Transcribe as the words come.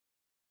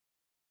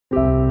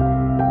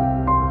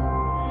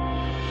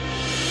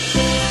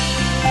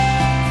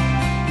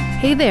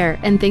Hey there,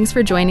 and thanks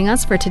for joining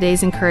us for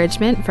today's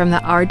encouragement from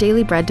the Our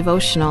Daily Bread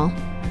Devotional.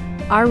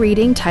 Our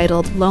reading,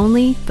 titled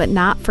Lonely But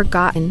Not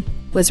Forgotten,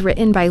 was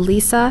written by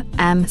Lisa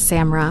M.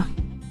 Samra.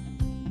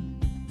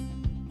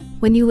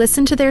 When you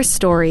listen to their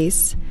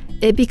stories,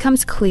 it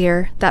becomes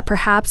clear that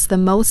perhaps the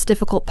most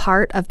difficult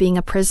part of being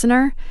a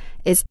prisoner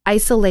is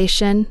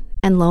isolation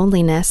and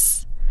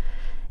loneliness.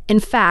 In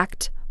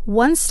fact,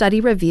 one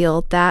study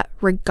revealed that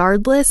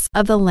regardless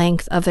of the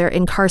length of their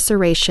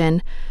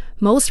incarceration,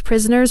 most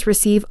prisoners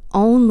receive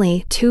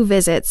only 2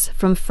 visits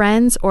from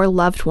friends or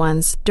loved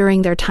ones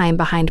during their time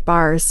behind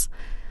bars.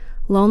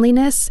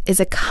 Loneliness is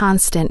a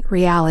constant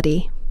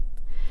reality.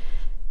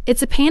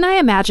 It's a pain I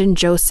imagine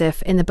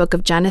Joseph in the book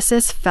of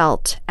Genesis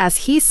felt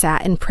as he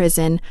sat in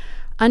prison,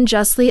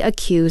 unjustly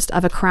accused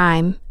of a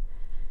crime.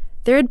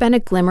 There had been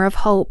a glimmer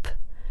of hope.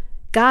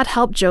 God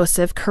helped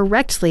Joseph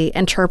correctly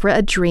interpret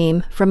a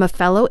dream from a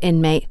fellow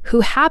inmate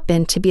who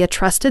happened to be a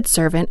trusted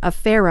servant of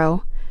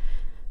Pharaoh.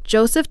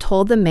 Joseph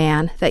told the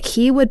man that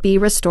he would be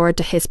restored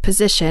to his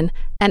position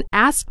and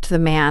asked the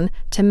man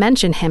to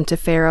mention him to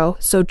Pharaoh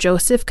so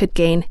Joseph could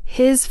gain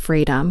his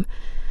freedom.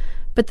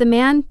 But the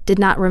man did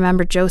not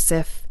remember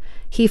Joseph.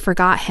 He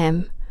forgot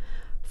him.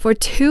 For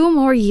 2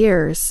 more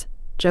years,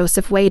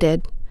 Joseph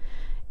waited.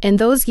 In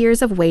those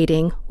years of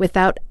waiting,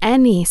 without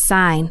any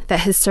sign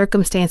that his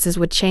circumstances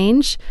would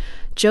change,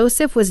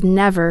 Joseph was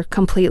never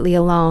completely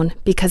alone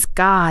because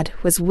God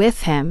was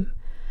with him.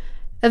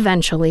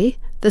 Eventually,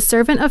 the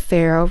servant of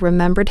Pharaoh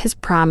remembered his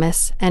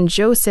promise, and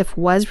Joseph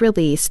was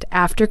released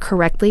after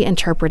correctly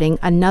interpreting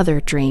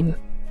another dream.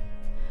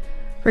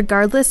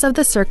 Regardless of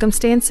the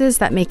circumstances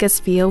that make us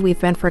feel we've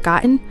been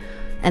forgotten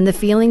and the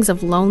feelings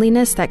of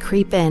loneliness that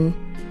creep in,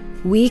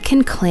 we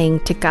can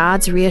cling to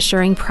God's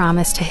reassuring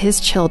promise to his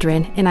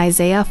children in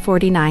Isaiah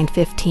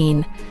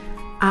 49:15,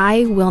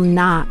 "I will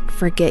not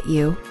forget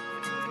you."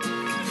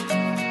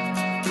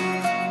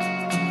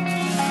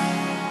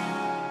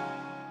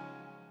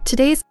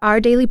 Today's Our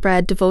Daily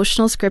Bread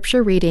devotional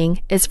scripture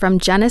reading is from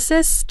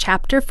Genesis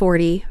chapter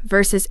 40,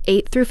 verses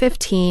 8 through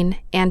 15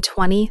 and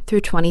 20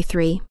 through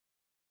 23.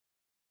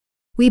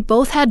 "We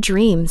both had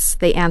dreams,"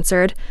 they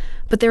answered,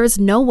 "but there is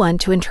no one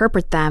to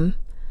interpret them."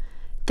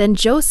 Then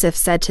Joseph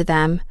said to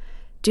them,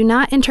 "Do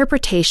not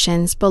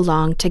interpretations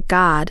belong to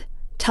God?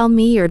 Tell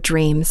me your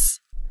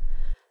dreams."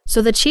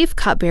 So the chief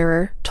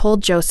cupbearer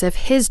told Joseph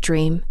his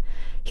dream.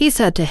 He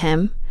said to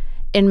him,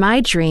 "In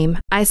my dream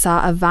I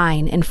saw a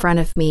vine in front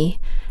of me,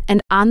 and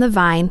on the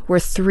vine were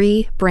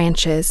 3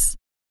 branches.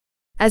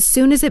 As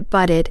soon as it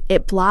budded,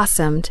 it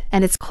blossomed,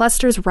 and its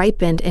clusters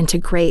ripened into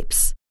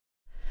grapes.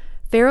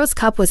 Pharaoh's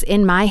cup was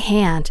in my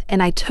hand,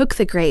 and I took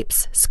the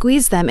grapes,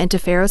 squeezed them into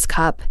Pharaoh's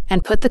cup,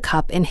 and put the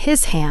cup in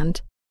his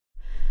hand."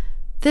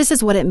 "This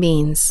is what it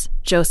means,"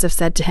 Joseph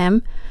said to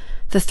him.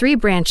 "The 3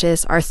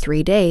 branches are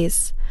 3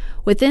 days.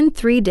 Within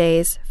 3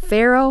 days,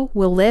 Pharaoh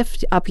will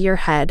lift up your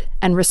head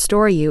and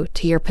restore you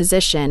to your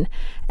position,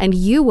 and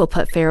you will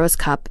put Pharaoh's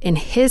cup in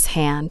his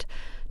hand,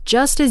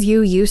 just as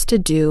you used to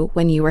do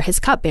when you were his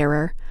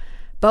cupbearer.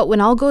 But when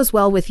all goes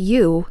well with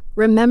you,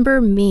 remember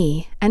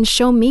me and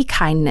show me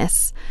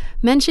kindness.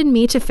 Mention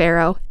me to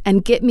Pharaoh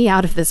and get me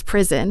out of this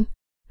prison.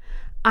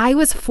 I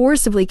was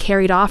forcibly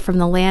carried off from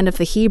the land of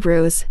the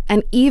Hebrews,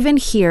 and even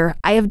here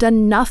I have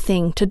done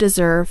nothing to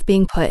deserve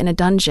being put in a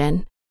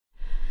dungeon."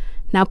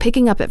 Now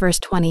picking up at verse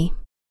 20.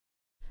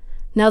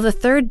 "Now the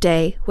 3rd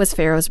day was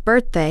Pharaoh's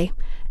birthday,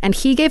 and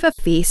he gave a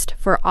feast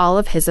for all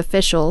of his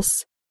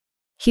officials.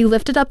 He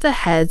lifted up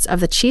the heads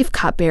of the chief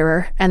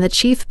cupbearer and the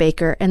chief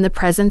baker in the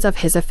presence of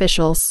his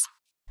officials.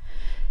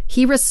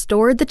 He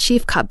restored the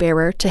chief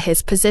cupbearer to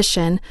his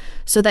position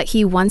so that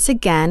he once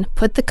again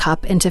put the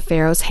cup into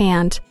Pharaoh's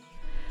hand.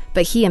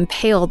 But he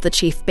impaled the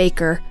chief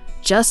baker,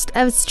 just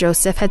as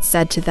Joseph had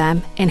said to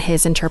them in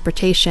his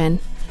interpretation.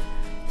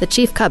 The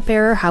chief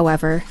cupbearer,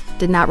 however,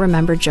 did not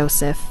remember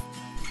Joseph.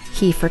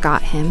 He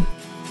forgot him."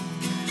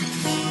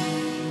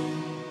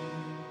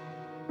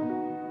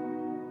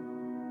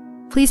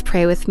 Please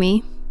pray with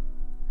me.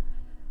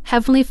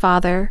 Heavenly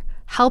Father,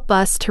 help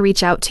us to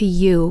reach out to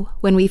you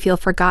when we feel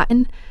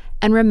forgotten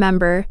and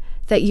remember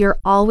that you're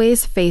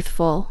always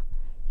faithful.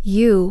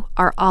 You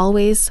are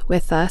always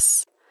with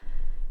us.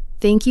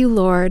 Thank you,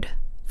 Lord,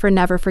 for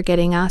never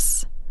forgetting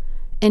us.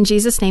 In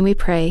Jesus' name we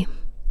pray.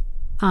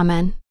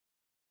 Amen.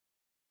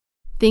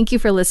 Thank you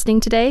for listening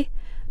today.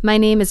 My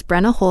name is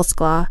Brenna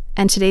Holsclaw,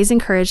 and today's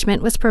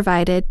encouragement was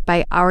provided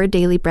by Our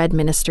Daily Bread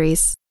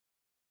Ministries.